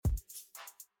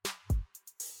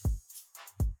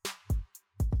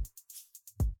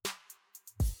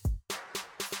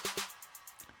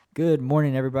Good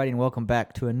morning, everybody, and welcome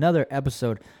back to another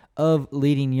episode of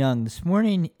Leading Young. This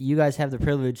morning, you guys have the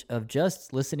privilege of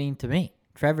just listening to me.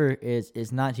 Trevor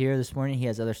is not here this morning. He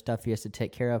has other stuff he has to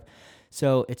take care of.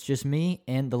 So it's just me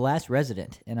and the last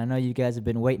resident. And I know you guys have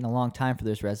been waiting a long time for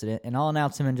this resident, and I'll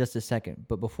announce him in just a second.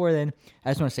 But before then,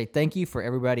 I just want to say thank you for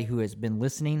everybody who has been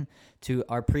listening to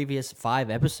our previous 5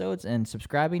 episodes and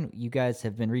subscribing. You guys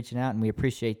have been reaching out, and we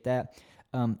appreciate that.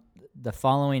 The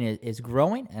following is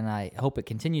growing, and I hope it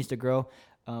continues to grow.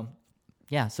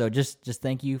 So just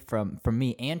thank you from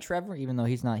me and Trevor, even though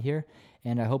he's not here.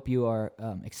 And I hope you are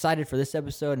excited for this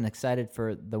episode and excited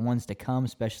for the ones to come,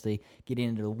 especially getting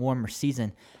into the warmer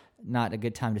season. Not a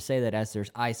good time to say that as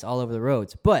there's ice all over the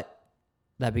roads. But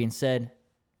that being said,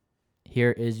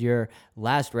 here is your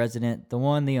last resident, the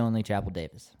one, the only, Chapel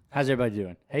Davis. How's everybody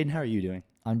doing? Hayden, how are you doing?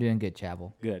 I'm doing good,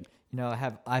 Chapel. Good. You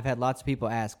know, I've had lots of people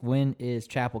ask, when is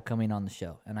Chapel coming on the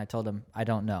show? And I told them, I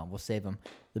don't know. We'll save them.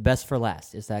 The best for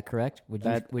last. Is that correct?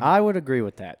 I would agree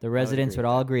with that. The residents would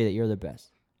all agree that you're the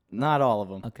best. Not all of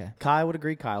them. Okay. Kai would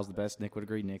agree Kyle's the best. Nick would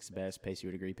agree Nick's the best. Pacey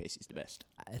would agree Pacey's the best.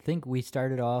 I think we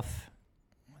started off,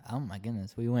 oh my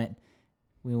goodness, we went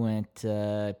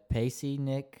Pacey,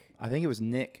 Nick. I think it was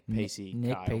Nick, Pacey,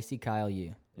 Nick, Kyle. Pacey, Kyle,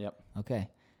 you. Yep. Okay.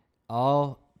 I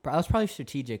was probably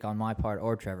strategic on my part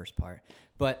or Trevor's part.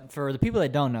 But for the people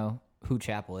that don't know who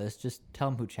Chapel is, just tell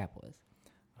them who Chapel is.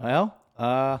 Well,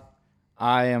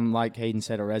 I am, like Hayden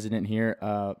said, a resident here.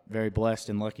 Very blessed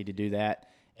and lucky to do that.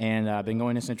 And I've been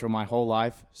going to Central my whole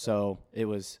life, so it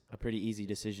was a pretty easy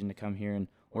decision to come here and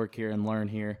work here and learn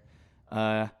here.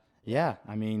 How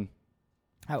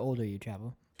old are you,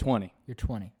 Chapel? 20. You're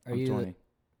 20. I'm 20.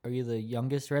 Are you the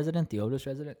youngest resident, the oldest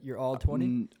resident? You're all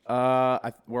 20?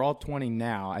 We're all 20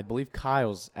 now. I believe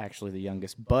Kyle's actually the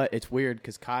youngest, but it's weird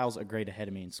because Kyle's a grade ahead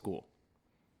of me in school.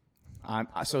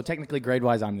 So technically,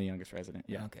 grade-wise, I'm the youngest resident.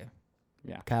 Yeah. Okay.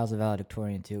 Yeah. Kyle's a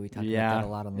valedictorian, too. We talked about that a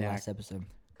lot on the last episode.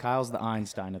 Kyle's the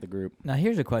Einstein of the group. Now,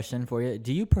 here's a question for you.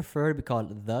 Do you prefer to be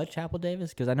called the Chapel Davis?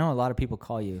 Because I know a lot of people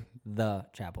call you the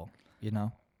Chapel, you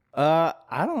know? I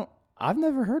don't. I've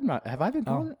never heard have I been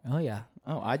called it? Oh, yeah.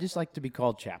 Oh, I just like to be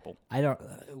called Chapel. I don't.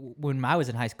 When I was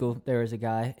in high school, there was a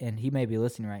guy, and he may be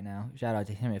listening right now. Shout out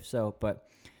to him if so. But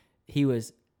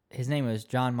his name was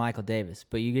John Michael Davis,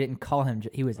 but you didn't call him.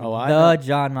 He was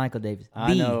John Michael Davis.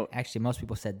 I know. Actually, most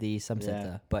people said the. Some said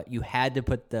the, but you had to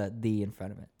put the in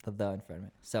front of it. The in front of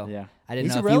it. So yeah. I didn't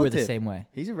know if you were the same way.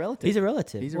 He's a relative. He's a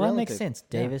relative. It makes sense.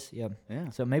 Davis. Yeah. Yeah.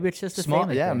 So maybe it's just a small.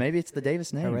 family Yeah. thing. Maybe it's the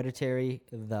Davis name. Hereditary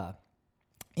the.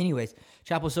 Anyways,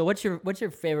 Chapel. So what's your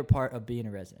favorite part of being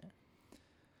a resident?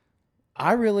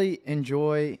 I really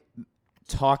enjoy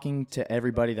talking to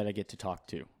everybody that I get to talk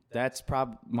to. That's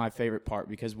probably my favorite part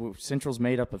because Central's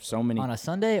made up of so many. On a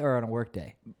Sunday or on a work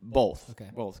day? Both. Okay.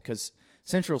 Both. Because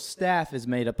Central staff is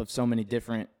made up of so many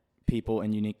different people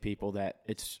and unique people that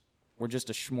we're just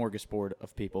a smorgasbord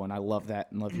of people, and I love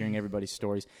that and love hearing everybody's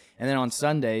stories. And then on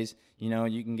Sundays, you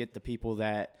can get the people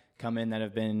that come in that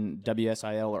have been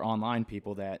WSIL or online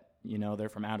people that, they're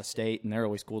from out of state, and they're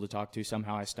always cool to talk to.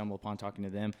 Somehow I stumble upon talking to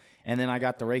them. And then I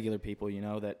got the regular people,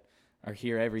 that are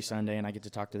here every Sunday, and I get to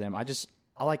talk to them.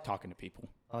 I like talking to people.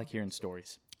 I like hearing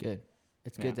stories. Good.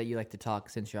 It's good that you like to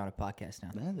talk since you're on a podcast now.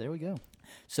 Yeah, there we go.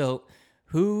 So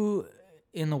who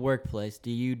in the workplace do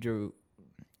you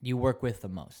work with the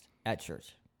most at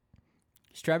church?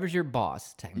 Trevor's your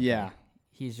boss, technically. Yeah.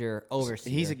 He's your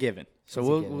overseer. He's a given.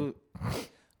 So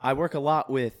I work a lot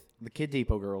with the Kid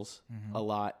Depot girls, a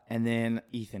lot, and then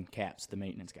Ethan Capps, the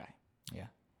maintenance guy. Yeah.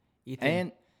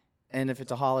 Ethan. And if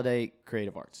it's a holiday,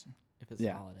 creative arts. If it's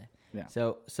a holiday. Yeah.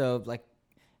 So like,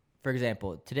 for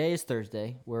example, today is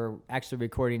Thursday. We're actually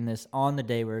recording this on the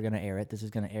day we're going to air it. This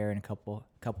is going to air in a couple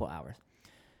hours.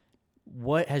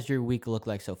 What has your week looked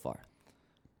like so far?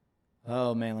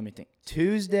 Oh, man, let me think.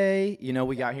 Tuesday,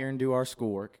 we got here and do our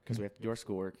schoolwork because we have to do our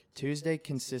schoolwork. Tuesday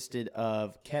consisted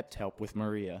of kept help with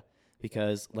Maria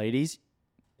because, ladies,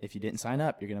 if you didn't sign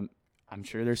up, I'm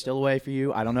sure there's still a way for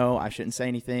you. I don't know. I shouldn't say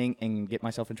anything and get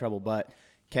myself in trouble, but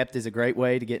kept is a great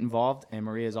way to get involved, and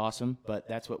Maria is awesome, but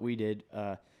that's what we did.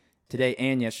 Today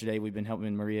and yesterday, we've been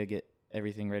helping Maria get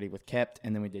everything ready with kept,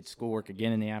 and then we did schoolwork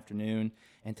again in the afternoon.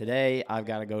 And today, I've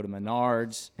got to go to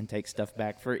Menards and take stuff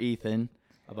back for Ethan,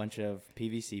 a bunch of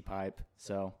PVC pipe.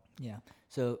 So yeah.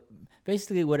 So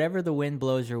basically, whatever the wind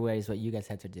blows your way is what you guys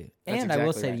have to do. And I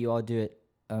will say you all do it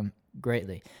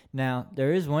greatly. Now,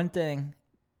 there is one thing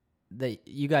that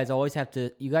you guys have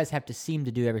to seem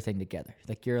to do everything together.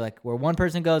 Like you're like, where one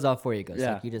person goes, all 4 of you goes.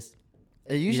 Yeah. Like you just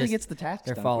it usually gets the task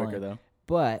done quicker, though.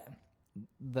 But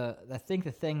I think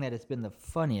the thing that has been the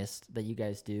funniest that you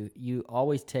guys do, you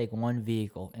always take one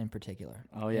vehicle in particular.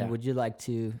 Oh, yeah. And would you like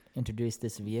to introduce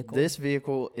this vehicle? This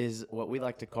vehicle is what we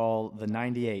like to call the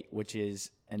 98, which is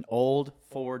an old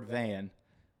Ford van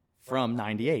from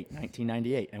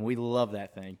 1998, and we love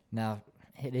that thing. Now,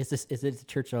 is it a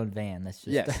church-owned van? That's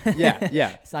just Yes,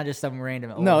 yeah. It's not just some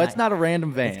random. No, it's not a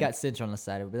random van. It's got cinch on the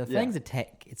side of it, but the thing's a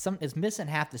tank. It's missing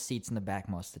half the seats in the back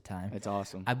most of the time. It's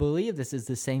awesome. I believe this is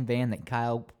the same van that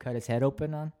Kyle cut his head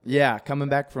open on. Yeah, coming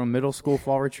back from middle school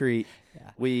fall retreat,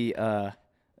 we that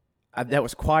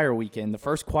was choir weekend. The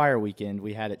first choir weekend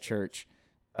we had at church.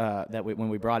 When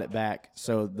we brought it back.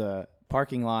 So the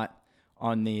parking lot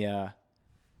on the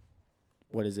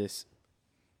what is this?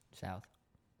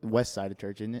 West side of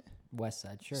church, isn't it? West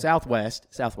side, sure. Southwest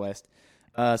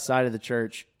side of the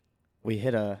church. We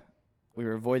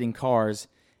were avoiding cars,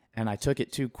 and I took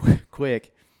it too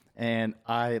quick, and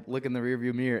I look in the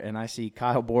rearview mirror, and I see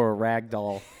Kyle bore a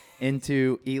ragdoll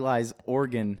into Eli's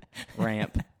organ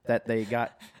ramp that they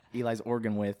got Eli's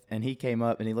organ with, and he came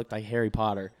up, and he looked like Harry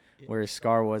Potter, where his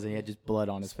scar was, and he had just blood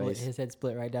on his face. His head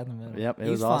split right down the middle. Yep, He's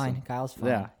was awesome. Fine. Kyle's fine.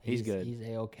 Yeah, he's good. He's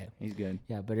A-okay. He's good.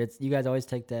 Yeah, but you guys always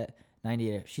take that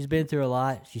 98. She's been through a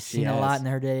lot. She's seen a has. lot in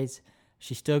her days.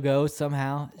 She still goes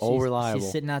somehow. Reliable.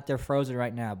 She's sitting out there frozen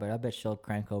right now, but I bet she'll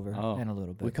crank over in a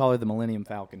little bit. We call her the Millennium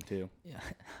Falcon, too. Yeah,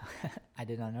 I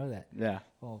did not know that. Yeah.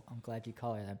 Well, I'm glad you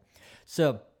call her that.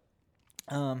 So,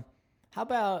 how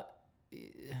about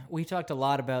we talked a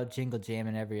lot about Jingle Jam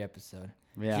in every episode.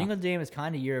 Yeah. Jingle Jam is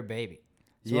kind of your baby.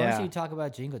 So why don't you talk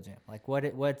about Jingle Jam? Like,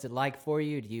 what's it like for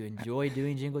you? Do you enjoy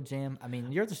doing Jingle Jam? I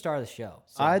mean, you're the star of the show.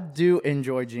 So. I do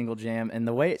enjoy Jingle Jam, and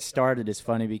the way it started is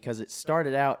funny because it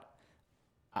started out,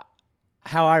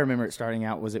 how I remember it starting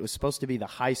out was it was supposed to be the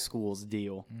high school's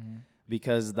deal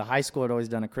because the high school had always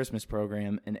done a Christmas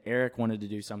program, and Eric wanted to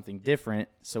do something different,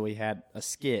 so we had a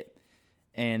skit,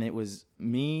 and it was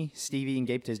me, Stevie, and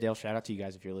Gabe Tisdale. Shout out to you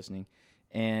guys if you're listening.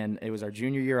 And it was our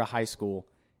junior year of high school,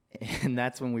 and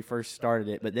that's when we first started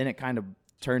it. But then it kind of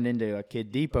turned into a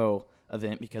Kid Depot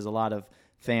event because a lot of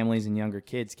families and younger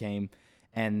kids came,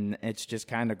 and it's just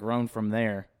kind of grown from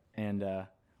there. And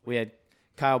we had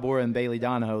Kyle Bora and Bailey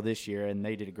Donahoe this year, and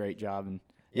they did a great job. And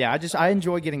yeah, I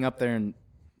enjoy getting up there and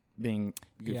being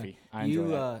goofy. Yeah. I enjoy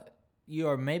that. You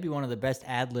are maybe one of the best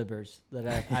ad-libbers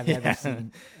that I've ever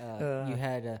seen. You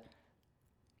had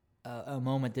a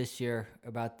moment this year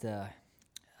about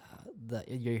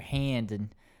your hand and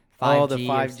 5G. Oh, the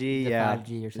 5G, yeah.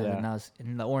 5G or something. Yeah.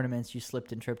 And the ornaments, you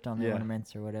slipped and tripped on the Yeah.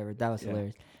 ornaments or whatever. That was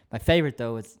hilarious. My favorite,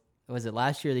 though, was it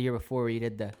last year or the year before where you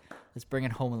did the Let's Bring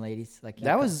It Home, ladies?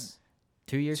 That was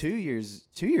 2 years? 2 years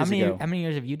How ago. many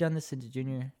years have you done this since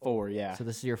junior? 4, yeah. So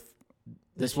this is your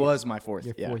This was my fourth.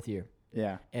 your yeah. fourth year.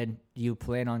 Yeah. And do you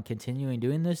plan on continuing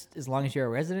doing this as long as you're a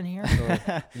resident here?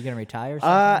 Or are you going to retire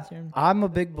sometime soon? I'm a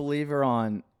big believer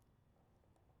on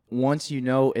once you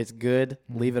know it's good,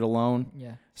 leave it alone.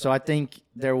 Yeah. So I think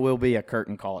there will be a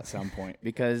curtain call at some point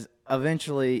because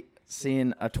eventually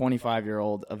seeing a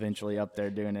 25-year-old eventually up there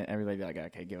doing it, everybody be like,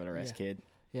 okay, give it a rest, kid.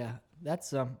 Yeah.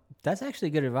 That's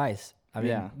actually good advice. I mean,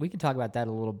 Yeah. we can talk about that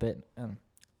a little bit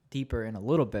deeper in a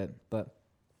little bit, but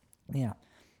yeah.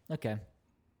 Okay.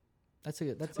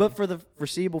 But for the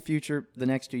foreseeable future, the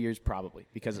next 2 years probably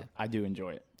because I do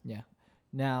enjoy it. Yeah.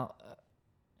 Now,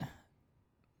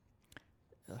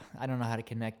 I don't know how to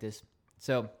connect this.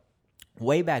 So,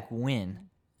 way back when,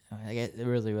 I guess it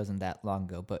really wasn't that long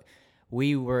ago, but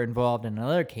we were involved in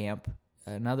another camp,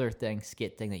 another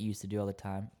skit thing that you used to do all the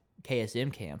time,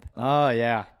 KSM camp. Oh,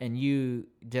 yeah. And you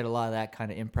did a lot of that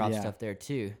kind of improv stuff there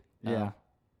too. Yeah.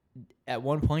 At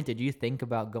one point, did you think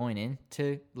about going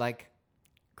into like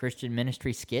Christian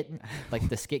ministry skit, like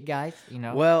the skit guys? You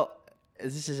know. Well,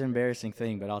 this is an embarrassing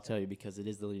thing, but I'll tell you because it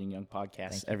is the Leading Young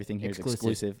podcast. Everything here is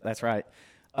exclusive. That's right.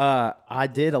 I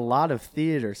did a lot of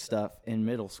theater stuff in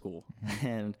middle school,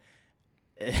 and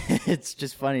it's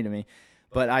just funny to me.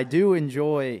 But I do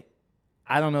enjoy.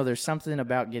 I don't know. There's something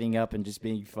about getting up and just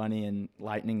being funny and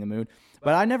lightening the mood.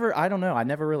 But I don't know. I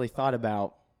never really thought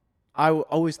about. I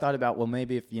always thought about, well,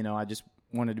 maybe if, I just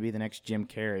wanted to be the next Jim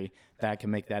Carrey, that I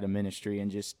can make that a ministry and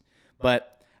just,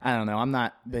 but I don't know. I'm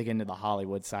not big into the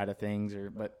Hollywood side of things,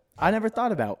 but I never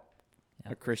thought about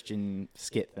a Christian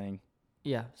skit thing.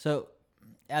 Yeah. So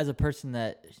as a person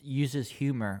that uses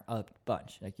humor a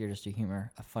bunch, like you're just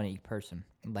a funny person,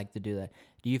 like to do that,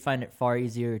 do you find it far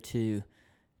easier to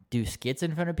do skits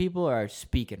in front of people or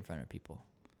speak in front of people?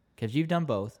 Because you've done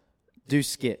both. Do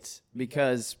skits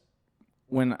because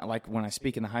when I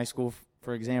speak in the high school,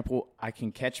 for example, I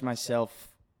can catch myself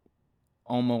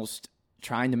almost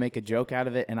trying to make a joke out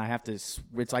of it, and I have to.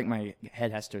 It's like my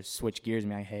head has to switch gears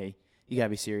and be like, "Hey, you got to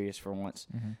be serious for once.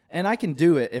 Mm-hmm. And I can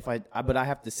do it but I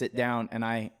have to sit down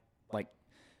and like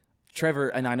Trevor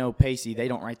and I know Pacey, they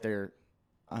don't write their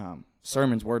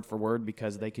sermons word for word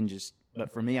because they can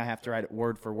but for me, I have to write it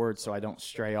word for word so I don't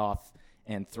stray off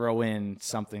and throw in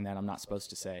something that I'm not supposed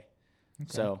to say. Okay.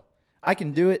 So I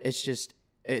can do it.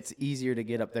 It's easier to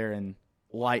get up there and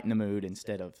lighten the mood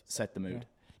instead of set the mood. Yeah.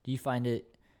 Do you find it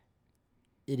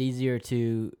easier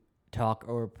to talk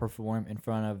or perform in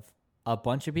front of a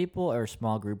bunch of people or a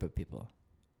small group of people?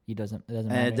 It doesn't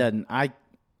matter. It doesn't.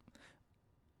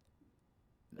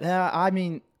 I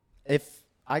mean, if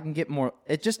I can get more,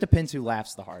 it just depends who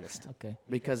laughs the hardest. Okay.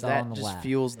 Because that just laugh.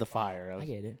 Fuels the fire. I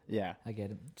get it. Yeah. I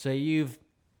get it. So you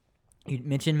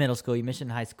mentioned middle school, you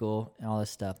mentioned high school and all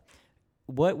this stuff.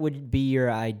 What would be your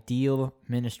ideal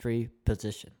ministry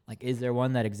position? Like, is there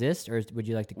one that exists, or would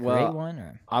you like to create one?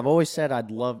 Or I've always said I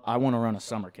want to run a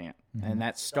summer camp, and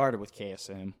that started with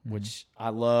KSM, which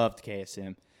I loved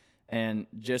KSM, and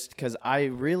just because I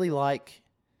really like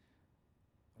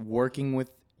working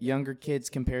with younger kids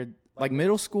compared, like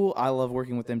middle school, I love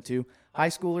working with them too. High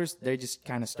schoolers, they just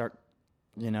kind of start,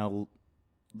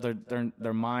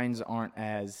 their minds aren't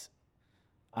as,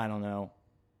 I don't know.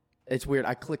 It's weird.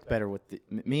 I click better with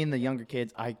me and the younger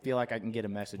kids. I feel like I can get a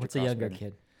message. What's a younger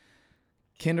kid?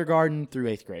 Kindergarten through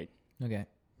 8th grade. Okay.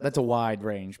 That's a wide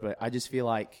range, but I just feel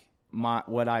like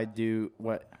when I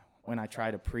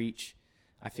try to preach,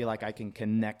 I feel like I can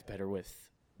connect better with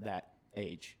that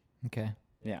age. Okay.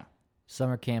 Yeah.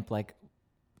 Summer camp, like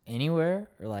anywhere,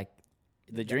 or like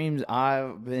the dreams I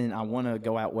want to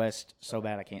go out west so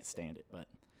bad I can't stand it, but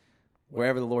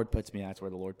wherever the Lord puts me, that's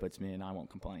where the Lord puts me, and I won't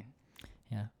complain.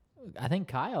 Yeah. I think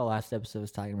Kyle last episode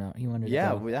was talking about he wanted to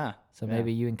go. Yeah. So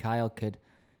maybe you and Kyle could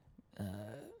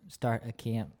start a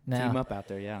camp. Team up out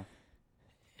there, yeah.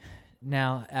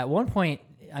 Now, at one point,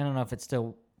 I don't know if it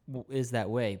still is that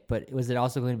way, but was it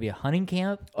also going to be a hunting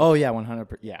camp? Oh, yeah,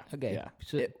 100%. Yeah. Okay. Yeah.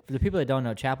 So for the people that don't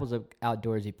know, Chapel's an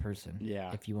outdoorsy person.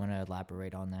 Yeah. If you want to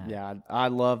elaborate on that. Yeah, I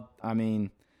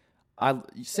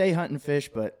say hunt and fish,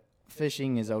 but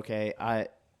fishing is okay. I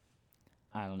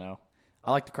don't know. I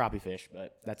like the crappie fish,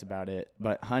 but that's about it.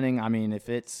 But hunting, I mean, if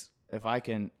I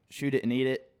can shoot it and eat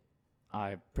it,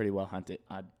 I pretty well hunt it.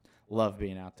 I love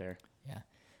being out there. Yeah.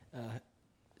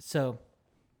 So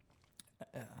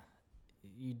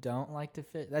you don't like to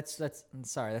fish? That's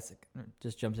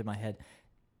just jumps in my head.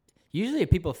 Usually if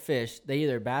people fish, they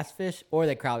either bass fish or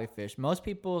they crappie fish. Most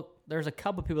people, there's a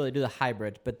couple people that do the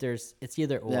hybrid, but it's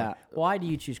either or. Yeah. Why do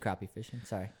you choose crappie fishing?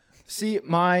 Sorry. See,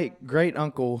 my great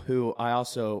uncle, who I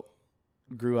also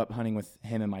grew up hunting with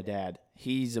him and my dad,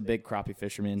 he's a big crappie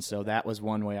fisherman, so that was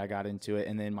one way I got into it.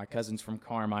 And then my cousins from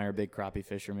Carmi are big crappie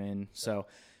fishermen. So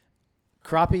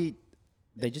crappie,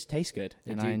 they just taste good,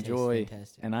 and I enjoy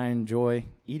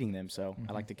eating them. So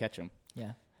I like to catch them.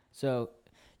 Yeah. So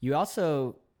you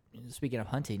also, speaking of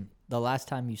hunting, the last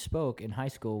time you spoke in high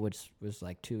school, which was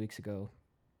like 2 weeks ago,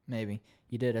 maybe,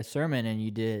 you did a sermon and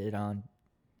you did it on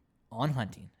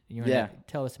hunting. You want to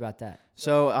tell us about that?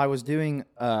 So I was doing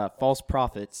false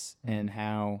prophets and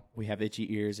how we have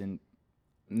itchy ears, and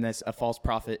a false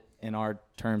prophet in our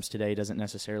terms today doesn't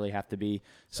necessarily have to be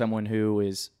someone who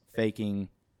is faking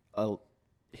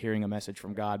hearing a message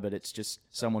from God, but it's just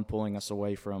someone pulling us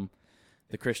away from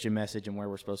the Christian message and where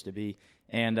we're supposed to be.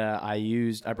 And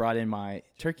I brought in my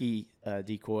turkey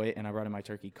decoy, and I brought in my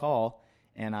turkey call,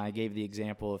 and I gave the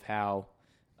example of how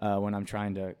when I'm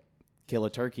trying to kill a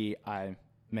turkey, I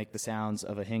make the sounds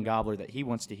of a hen gobbler that he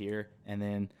wants to hear, and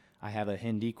then I have a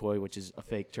hen decoy, which is a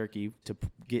fake turkey, to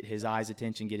get his eyes'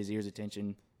 attention, get his ears'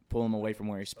 attention, pull him away from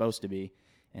where he's supposed to be,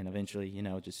 and eventually,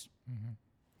 just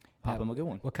pop him a good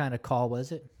one. What kind of call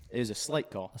was it? It was a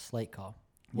slate call. A slate call,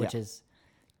 which is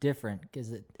different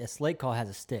because a slate call has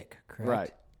a stick,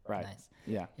 correct? Right. Nice.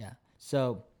 Yeah.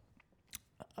 So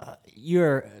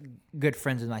you're good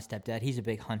friends with my stepdad. He's a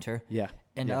big hunter. Yeah.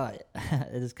 And it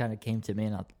just kind of came to me,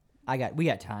 and we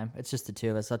got time. It's just the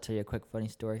two of us. I'll tell you a quick funny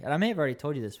story. And I may have already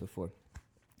told you this before.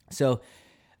 So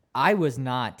I was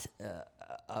not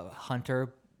a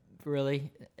hunter,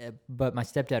 really, but my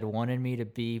stepdad wanted me to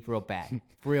be real bad.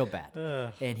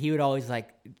 And he would always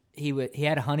he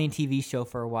had a hunting TV show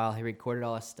for a while. He recorded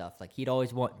all this stuff. Like, he'd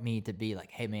always want me to be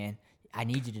like, hey, man, I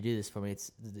need you to do this for me.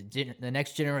 It's the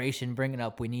next generation bringing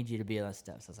up. We need you to be on this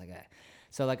stuff. So I was like,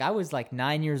 So, I was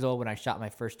 9 years old when I shot my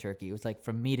first turkey. It was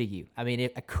from me to you. I mean,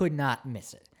 I could not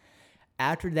miss it.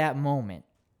 After that moment,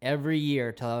 every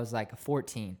year till I was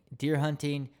 14, deer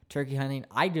hunting, turkey hunting,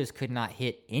 I just could not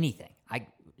hit anything. I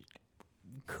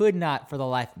could not for the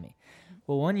life of me.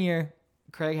 Well, one year,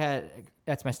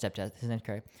 that's my stepdad, his name's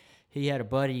Craig. he had a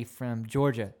buddy from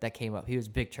Georgia that came up. He was a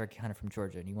big turkey hunter from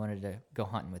Georgia, and he wanted to go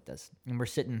hunting with us. And we're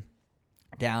sitting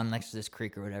down next to this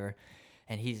creek or whatever,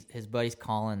 and his buddy's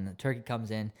calling. The turkey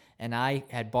comes in, and I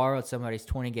had borrowed somebody's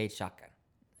 20-gauge shotgun,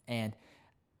 and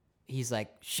he's like,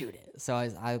 shoot it. So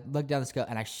I look down the scope,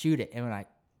 and I shoot it, and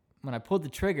when I pulled the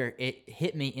trigger, it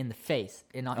hit me in the face,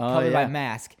 and I covered my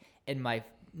mask, and my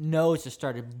nose just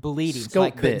started bleeding. Scope so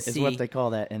I couldn't bit see. is what they call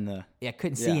that in the... Yeah, I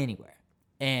couldn't see anywhere.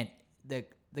 And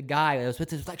the guy that was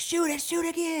with us was like, shoot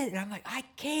again. And I'm like, I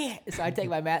can't. So I take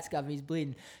my mask off and he's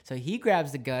bleeding. So he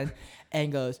grabs the gun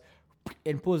and goes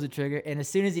and pulls the trigger. And as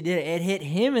soon as he did it, it hit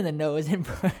him in the nose and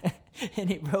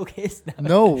he broke his nose.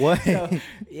 No way. So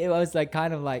it was like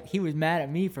kind of like he was mad at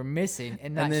me for missing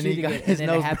and not then he shooting got it. his And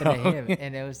then nose it happened to broke. him.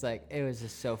 And it was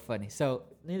just so funny. So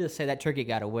needless to say, that turkey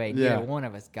got away. Yeah. Neither one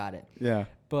of us got it. Yeah.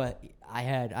 But I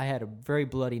had a very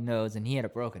bloody nose and he had a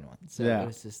broken one. So it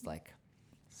was just like,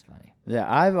 it's funny. Yeah,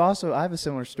 I have a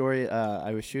similar story.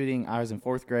 I was shooting. I was in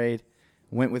 4th grade.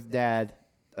 Went with Dad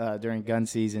during gun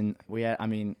season.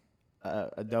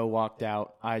 A doe walked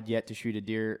out. I had yet to shoot a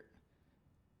deer.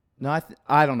 No,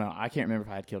 I don't know. I can't remember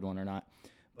if I had killed one or not.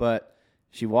 But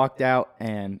she walked out,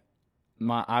 and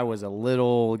I was a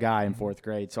little guy in 4th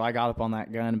grade, so I got up on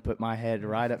that gun and put my head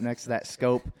right up next to that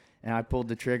scope, and I pulled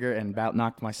the trigger and about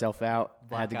knocked myself out.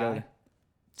 I had to go to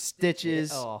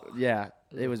stitches. Yeah,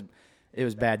 it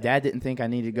was bad. Dad didn't think I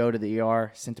needed to go to the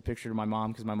ER. Sent a picture to my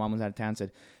mom because my mom was out of town.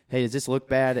 Said, "Hey, does this look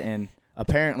bad?" And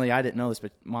apparently, I didn't know this,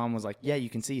 but Mom was like, "Yeah, you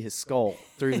can see his skull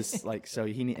through this." So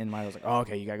and I was like, "Oh,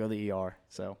 okay, you gotta go to the ER."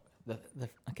 So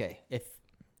if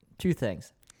two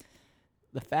things,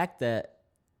 the fact that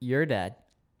your dad,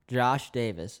 Josh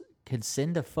Davis, could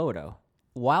send a photo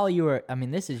while you were. I mean,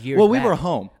 this is years. Well, we back. were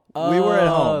home. We were at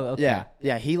home. Okay.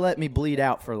 Yeah. He let me bleed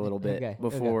out for a little bit Okay,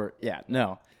 before. okay. Yeah,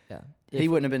 no, Yeah. he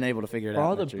wouldn't have been able to figure it For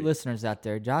out. all the listeners out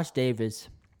there, Josh Davis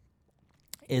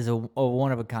is a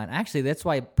one of a kind. Actually, that's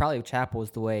why probably Chapel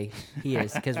is the way he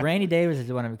is, because Randy Davis is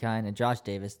one of a kind, and Josh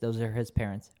Davis, those are his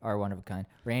parents, are one of a kind.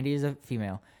 Randy is a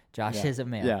female, Josh is a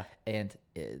male, and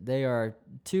they are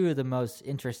two of the most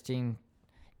interesting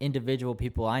individual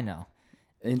people I know.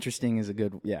 Interesting is a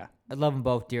good. Yeah. I love them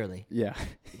both dearly. Yeah.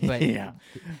 But yeah.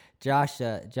 Josh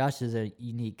is a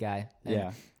unique guy. And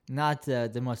Yeah. Not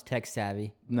the most tech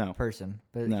savvy person,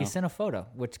 but No. he sent a photo,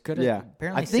 which could have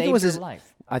apparently I think saved it was his his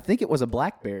life. I think it was a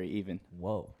BlackBerry even.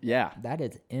 Whoa. Yeah. That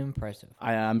is impressive.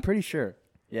 I'm pretty sure.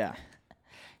 Yeah.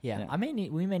 Yeah.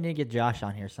 We may need to get Josh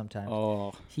on here sometime.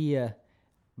 Oh. He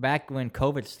back when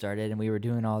COVID started and we were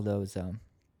doing all those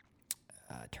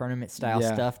tournament style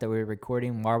stuff that we were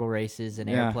recording, marble races and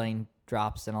airplane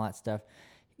drops and all that stuff.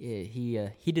 He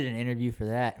did an interview for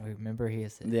that. Remember, he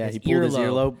pulled his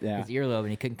earlobe. Yeah, his earlobe,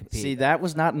 and he couldn't compete. See, that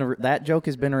was not that joke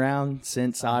has been around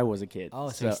since I was a kid. Oh,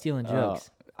 so he's stealing jokes.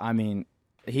 I mean,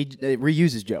 he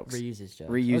reuses jokes.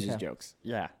 Reuses jokes.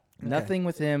 Yeah. Okay. Nothing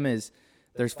with him is.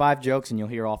 There's 5 jokes, and you'll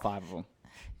hear all 5 of them.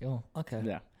 Oh, okay.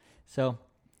 Yeah. So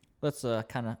let's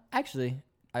kind of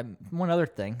one other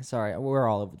thing. Sorry, we're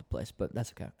all over the place, but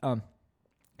that's okay.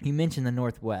 You mentioned the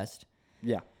Northwest.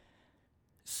 Yeah.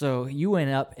 So you went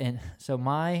up, and so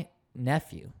my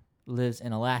nephew lives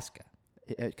in Alaska.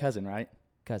 Cousin, right?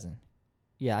 Cousin.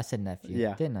 Yeah, I said nephew.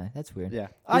 Yeah. Didn't I? That's weird. Yeah.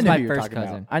 He's my first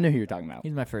cousin. I knew who you were talking about.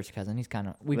 He's my first cousin. He's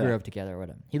we grew up together or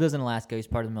whatever. He lives in Alaska. He's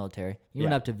part of the military. You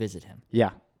went up to visit him.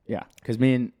 Yeah. Yeah.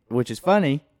 Which is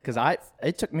funny, because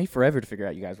it took me forever to figure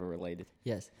out you guys were related.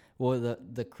 Yes. Well,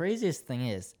 the craziest thing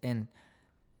is, and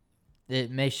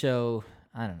it may show,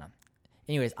 I don't know.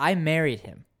 Anyways, I married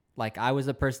him. Like, I was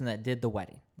the person that did the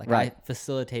wedding. Like, I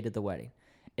facilitated the wedding.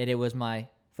 And it was my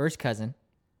first cousin,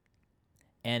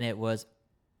 and it was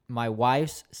my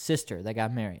wife's sister that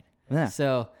got married. Yeah.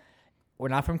 So, we're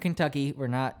not from Kentucky. We're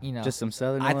not, just some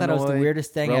Southern I thought it was the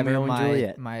weirdest thing Romeo ever. And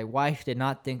Juliet. My wife did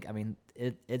not think,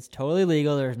 it's totally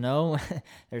legal. There's no,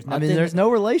 there's nothing. There's no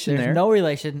relation there. There's no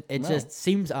relation. It just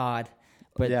seems odd.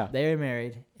 But they were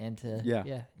married, and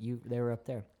they were up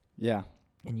there. Yeah.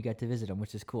 And you got to visit them,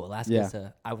 which is cool. Alaska's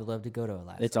I would love to go to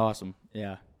Alaska. It's awesome.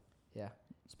 Yeah. Yeah.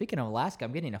 Speaking of Alaska,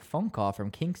 I'm getting a phone call from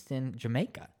Kingston,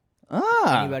 Jamaica.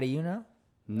 Ah. Anybody you know?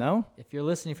 No. If you're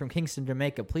listening from Kingston,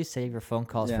 Jamaica, please save your phone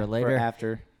calls for later. For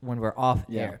after. When we're off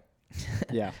air.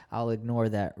 Yeah. I'll ignore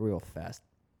that real fast.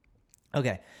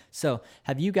 Okay. So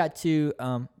have you got to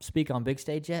speak on big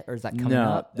stage yet, or is that coming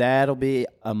up? No, that'll be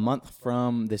a month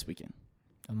from this weekend.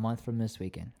 A month from this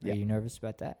weekend. Are you nervous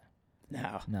about that?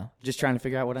 No. Just trying to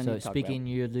figure out what I need to talk about. So speaking,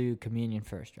 you'll do communion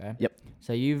first, right? Yep.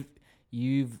 So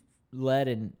you've led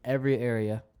in every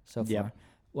area so far. Yep.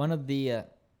 One of the,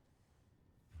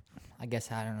 I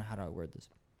guess I don't know how to word this.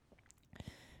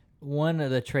 One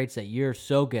of the traits that you're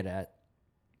so good at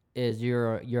is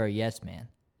you're a yes man.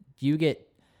 You get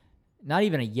not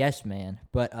even a yes man,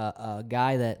 but a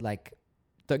guy that like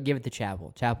give it to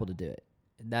Chapel to do it.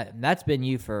 That's been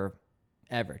you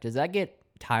forever. Does that get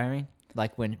tiring?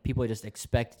 Like when people just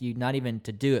expect you not even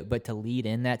to do it, but to lead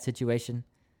in that situation?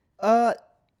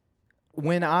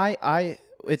 When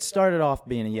it started off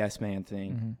being a yes man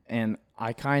thing, and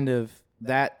I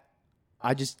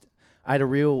had a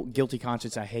real guilty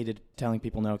conscience. I hated telling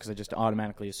people no because I just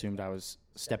automatically assumed I was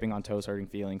stepping on toes, hurting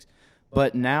feelings.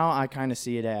 But now I kind of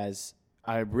see it as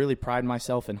I really pride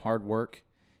myself in hard work,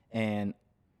 and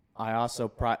I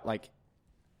also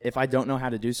if I don't know how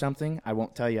to do something, I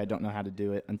won't tell you I don't know how to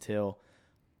do it until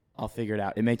I'll figure it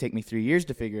out. It may take me 3 years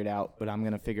to figure it out, but I'm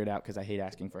going to figure it out because I hate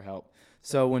asking for help.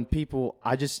 So when people,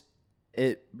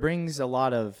 it brings a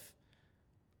lot of,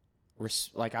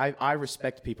 I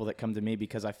respect people that come to me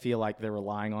because I feel like they're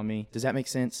relying on me. Does that make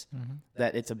sense? Mm-hmm.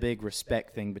 That it's a big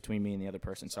respect thing between me and the other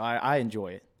person. So I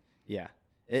enjoy it. Yeah.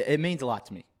 It means a lot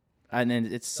to me. And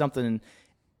it's something,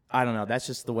 I don't know, that's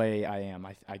just the way I am,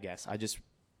 I guess.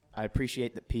 I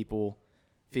appreciate that people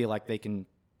feel like they can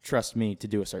trust me to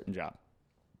do a certain job.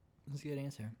 That's a good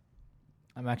answer.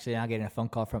 I'm actually now getting a phone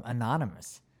call from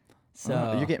Anonymous.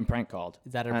 So you're getting prank called.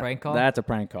 Is that a prank call? That's a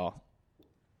prank call.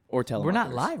 Or telemarketers. We're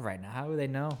not live right now. How do they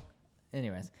know?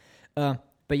 Anyways. But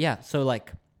yeah, so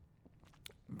like,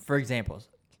 for examples,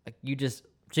 like you just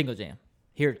Jingle Jam.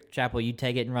 Here, Chapel, you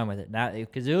take it and run with it. Now,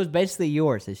 because it was basically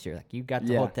yours this year. Like you got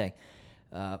the whole thing.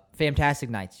 Fantastic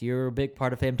Nights, you're a big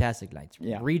part of Fantastic Nights.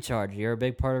 Yeah. Recharge, you're a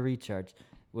big part of Recharge.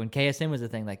 When KSM was the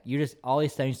thing, like you just all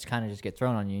these things kind of just get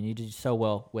thrown on you, and you do so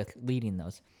well with leading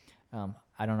those.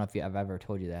 I don't know if I've ever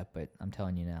told you that, but I'm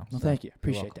telling you now. Well, thank you.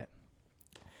 Appreciate that.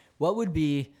 What would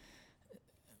be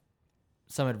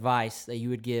some advice that you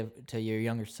would give to your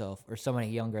younger self or somebody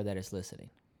younger that is listening?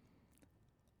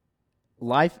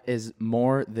 Life is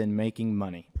more than making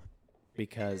money,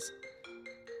 because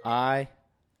how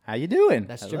you doing?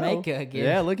 That's Hello? Jamaica again.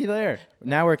 Yeah, looky there.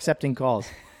 Now we're accepting calls.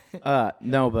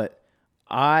 No, but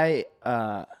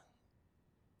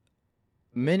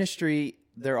ministry,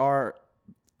 I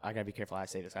gotta be careful how I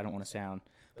say this. I don't want to sound,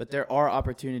 but there are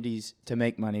opportunities to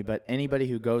make money, but anybody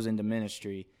who goes into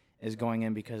ministry is going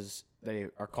in because they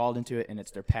are called into it and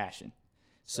it's their passion.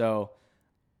 So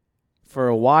for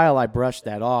a while I brushed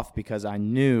that off because I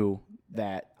knew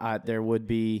that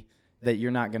that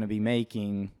you're not going to be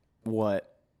making what,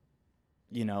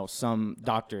 some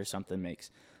doctor or something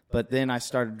makes. But then I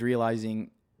started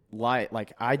realizing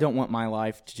I don't want my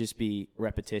life to just be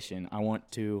repetition. I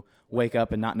want to wake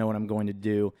up and not know what I'm going to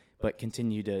do, but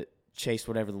continue to chase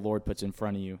whatever the Lord puts in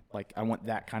front of you. Like, I want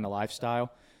that kind of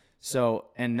lifestyle. So,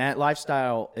 and that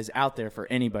lifestyle is out there for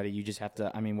anybody. You just have to,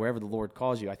 wherever the Lord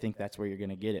calls you, I think that's where you're going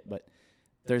to get it. But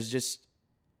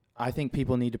I think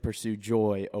people need to pursue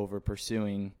joy over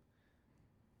pursuing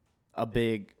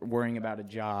worrying about a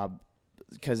job.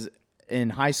 Because in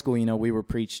high school, we were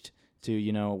preached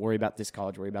to, worry about this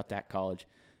college, worry about that college.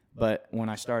 But when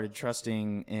I started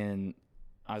trusting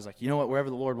I was like, you know what, wherever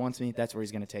the Lord wants me, that's where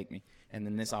he's going to take me. And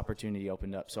then this opportunity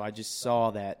opened up. So I just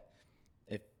saw that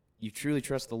if you truly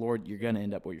trust the Lord, you're going to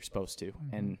end up where you're supposed to.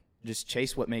 Mm-hmm. And just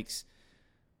chase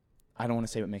I don't want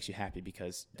to say what makes you happy,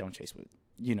 because don't chase what,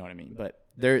 you know what I mean. But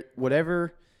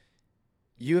whatever,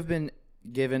 you have been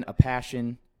given a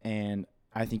passion, and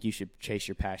I think you should chase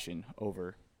your passion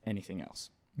over anything else.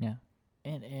 Yeah.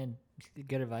 And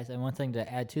good advice. And one thing to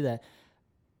add to that,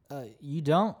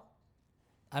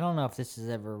 I don't know if this is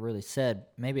ever really said.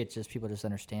 Maybe it's just people just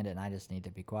understand it and I just need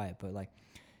to be quiet. But like,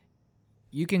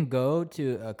 you can go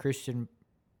to a Christian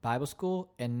Bible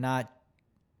school and not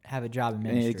have a job in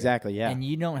ministry. Exactly, yeah. And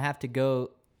you don't have to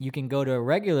go, you can go to a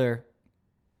regular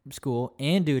school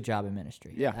and do a job in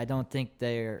ministry. Yeah. I don't think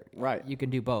right. You can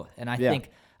do both. And I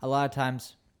think a lot of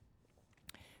times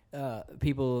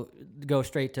people go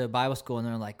straight to Bible school and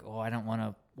they're like, oh, I don't want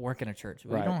to work in a church.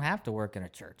 Well, right. You don't have to work in a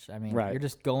church. Right. You're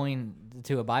just going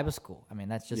to a Bible school.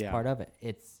 That's just part of it.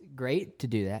 It's great to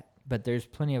do that, but there's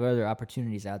plenty of other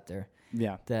opportunities out there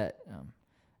that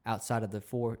outside of the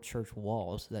 4 church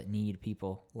walls that need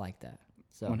people like that.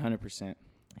 So 100%.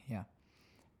 Yeah.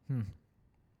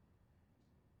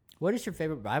 What is your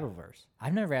favorite Bible verse?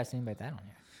 I've never asked anybody that on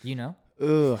here. Do you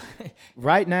know?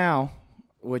 Right now,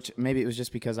 which maybe it was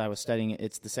just because I was studying it,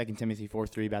 it's the 2 Timothy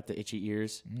 4:3 about the itchy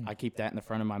ears. I keep that in the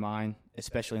front of my mind,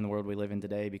 especially in the world we live in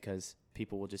today, because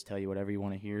people will just tell you whatever you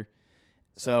want to hear.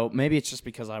 So maybe it's just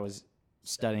because I was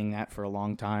studying that for a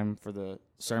long time for the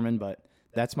sermon, but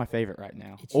that's my favorite right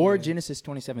now. Or Genesis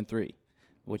 27:3,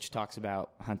 which talks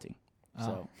about hunting.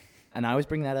 So, and I always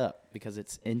bring that up because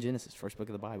it's in Genesis, first book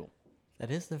of the Bible. That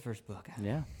is the first book.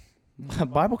 Yeah.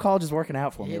 Bible college is working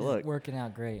out for me. It's Look. working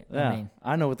out great. Yeah. I mean,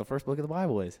 I know what the first book of the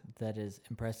Bible is. that is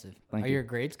impressive. Thank Are you. your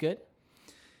grades good?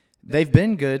 They've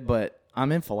been good, but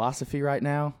I'm in philosophy right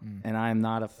now, Mm. and I am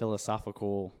not a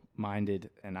philosophical minded,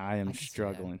 and I am can see that.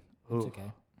 struggling. It's Ooh.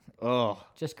 okay. Oh,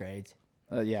 Just grades.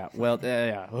 yeah. Well,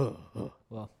 yeah.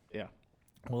 Well, Yeah.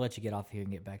 we'll let you get off here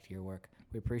and get back to your work.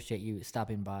 We appreciate you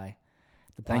stopping by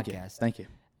the Thank you. podcast. Thank you.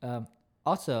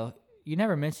 Also, you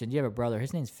never mentioned you have a brother.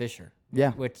 His name's Fisher.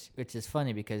 Yeah. Which is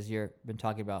funny because you've been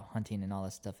talking about hunting and all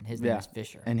that stuff, and his name Yeah. is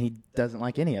Fisher. And he doesn't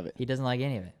like any of it. He doesn't like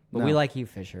any of it, but No. we like you,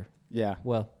 Fisher. Yeah.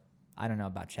 Well, I don't know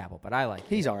about Chapel, but I like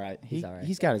you. He's all right. He's all right.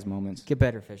 He's got his moments. Get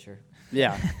better, Fisher.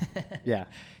 Yeah. Yeah.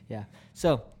 Yeah.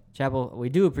 So, Chapel, we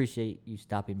do appreciate you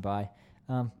stopping by.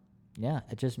 Yeah,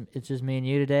 it's just me and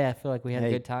you today. I feel like we had a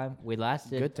Hey. good time. We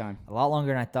lasted Good time. a lot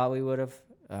longer than I thought we would have.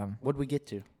 What'd we get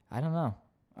to? I don't know.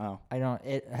 Oh,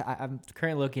 I'm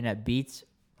currently looking at beats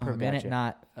per Oh, minute, gotcha.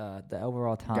 not the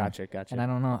overall time. Gotcha. And I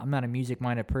don't know. I'm not a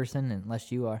music-minded person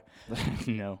unless you are.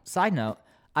 No. Side note,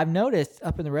 I've noticed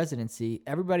up in the residency,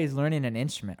 everybody's learning an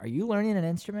instrument. Are you learning an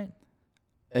instrument?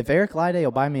 If Eric Lyday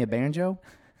will buy me a banjo,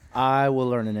 I will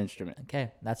learn an instrument.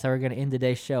 Okay, that's how we're going to end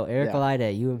today's show. Eric Yeah.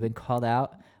 Lyday, you have been called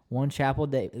out.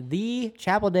 The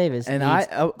Chapel Davis And needs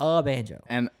I- a banjo.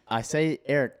 And I say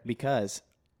Eric because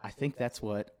I think that's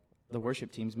what the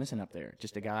worship team's missing up there.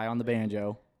 Just a guy on the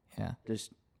banjo, Yeah.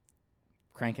 just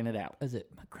cranking it out. Is it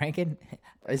cranking?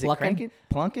 Is Plucking? it cranking?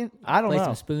 Plunking? I don't Play know.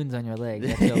 some spoons on your leg.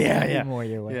 That's Yeah. more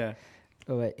your way. Yeah.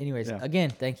 But anyways, Yeah. again,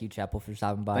 thank you, Chapel, for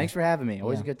stopping by. Thanks for having me.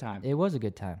 Always Yeah. a good time. It was a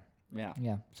good time. Yeah.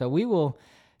 Yeah. So we will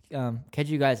catch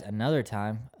you guys another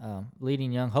time.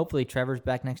 Leading Young. Hopefully Trevor's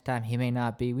back next time. He may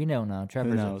not be. We don't know.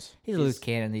 Trevor's knows? He's a loose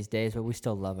cannon these days, but we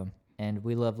still love him. And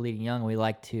we love Leading Young. We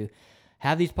like to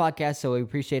have these podcasts, so we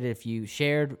appreciate it if you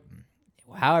shared,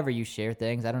 however you share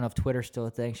things. I don't know if Twitter's still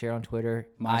a thing. Share on Twitter,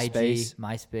 MySpace. IG,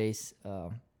 MySpace,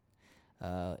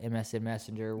 MSN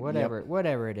Messenger,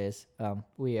 whatever it is.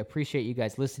 We appreciate you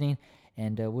guys listening,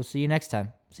 and we'll see you next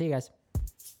time. See you guys.